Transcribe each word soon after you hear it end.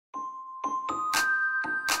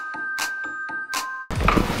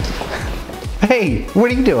Hey, what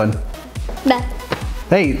are you doing? Nah.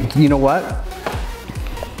 Hey, you know what?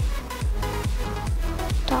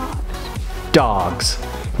 Dogs. Dogs.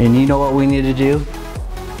 And you know what we need to do?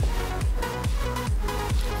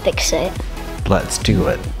 Fix it. Let's do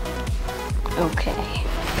it. Okay.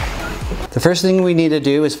 The first thing we need to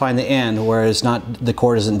do is find the end where it's not, the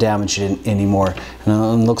cord isn't damaged anymore.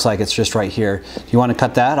 And it looks like it's just right here. Do you want to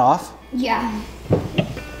cut that off? Yeah.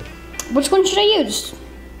 Which one should I use?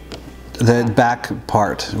 The back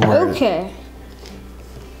part. Where Okay.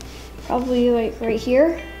 Probably like right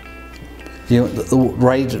here. You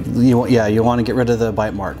want to get rid of the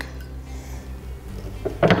bite mark.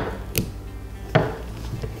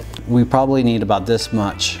 We probably need about this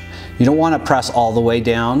much. You don't want to press all the way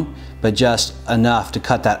down, but just enough to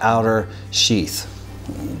cut that outer sheath.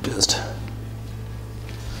 Just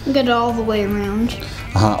Get it all the way around.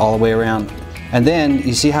 all the way around. And then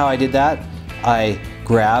you see how I did that? I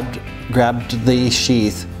grabbed the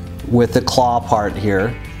sheath with the claw part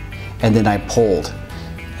here, and then I pulled,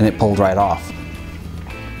 and it pulled right off.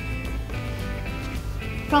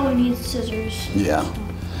 Probably need scissors. Yeah.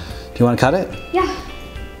 Do you want to cut it? Yeah.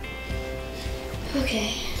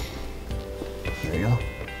 Okay. There you go.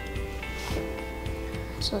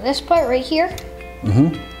 So this part right here.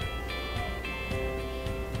 Mm-hmm.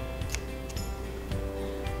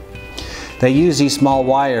 They use these small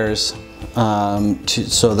wires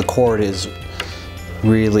so the cord is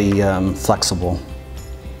really flexible.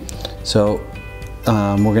 So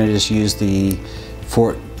we're going to just use the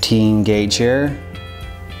 14 gauge here.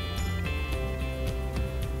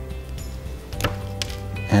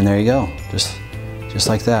 And there you go, just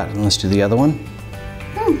like that. And let's do the other one.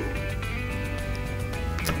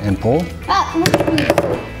 And pull.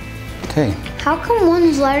 Okay. How come one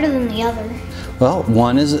is lighter than the other? Well,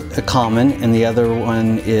 one is a common and the other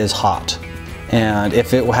one is hot. And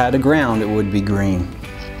if it had a ground, it would be green.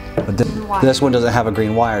 But this one doesn't have a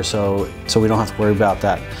green wire, so we don't have to worry about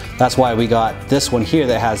that. That's why we got this one here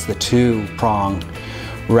that has the 2-prong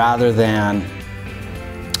rather than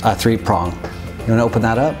a 3-prong. You want to open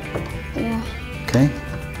that up? Yeah. Okay.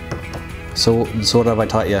 So what have I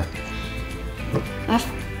taught you?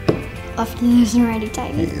 Left and loose and ready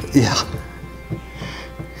tighten. Yeah.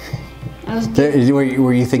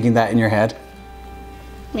 Were you thinking that in your head?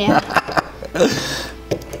 Yeah.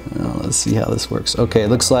 Well, let's see how this works. Okay, it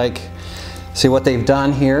looks like, see what they've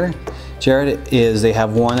done here, Jared, is they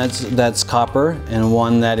have one that's copper and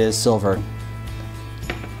one that is silver.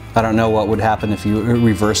 I don't know what would happen if you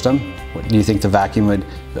reversed them. Do you think the vacuum would,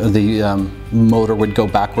 the motor would go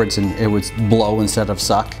backwards and it would blow instead of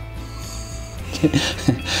suck?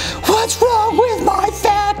 What's wrong with my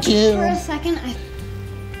vacuum? For a second,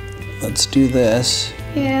 Let's do this.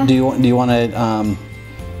 Yeah. Do you want to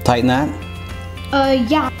tighten that?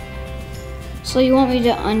 Yeah. So you want me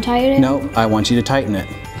to untie it? No, I want you to tighten it.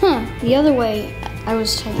 Huh? The other way, I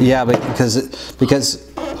was tightening. Yeah, but because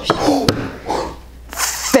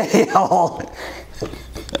fail.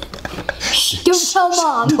 Don't tell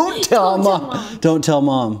mom. Don't tell mom. Don't tell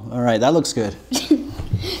mom. All right, that looks good.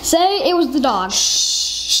 Say it was the dog.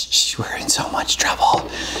 Shh, we're in so much trouble.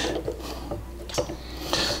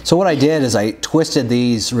 So what I did is I twisted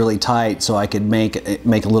these really tight so I could make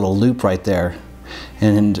a little loop right there.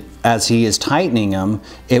 And as he is tightening them,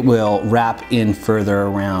 it will wrap in further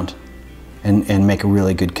around and make a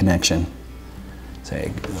really good connection.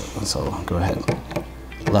 So go ahead.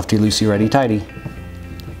 Lefty, loosey, righty, tighty.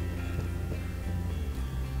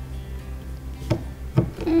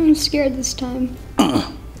 I'm scared this time.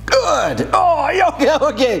 Good. Oh,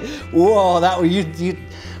 okay. Whoa,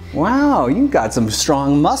 wow, you got some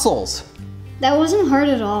strong muscles. That wasn't hard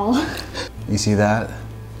at all. You see that?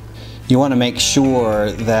 You want to make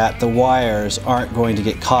sure that the wires aren't going to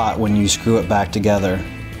get caught when you screw it back together.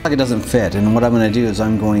 Like it doesn't fit, and what I'm going to do is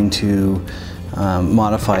I'm going to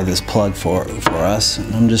modify this plug for us.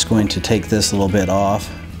 And I'm just going to take this little bit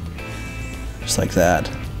off, just like that.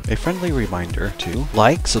 A friendly reminder to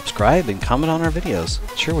like, subscribe, and comment on our videos.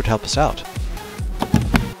 It sure would help us out.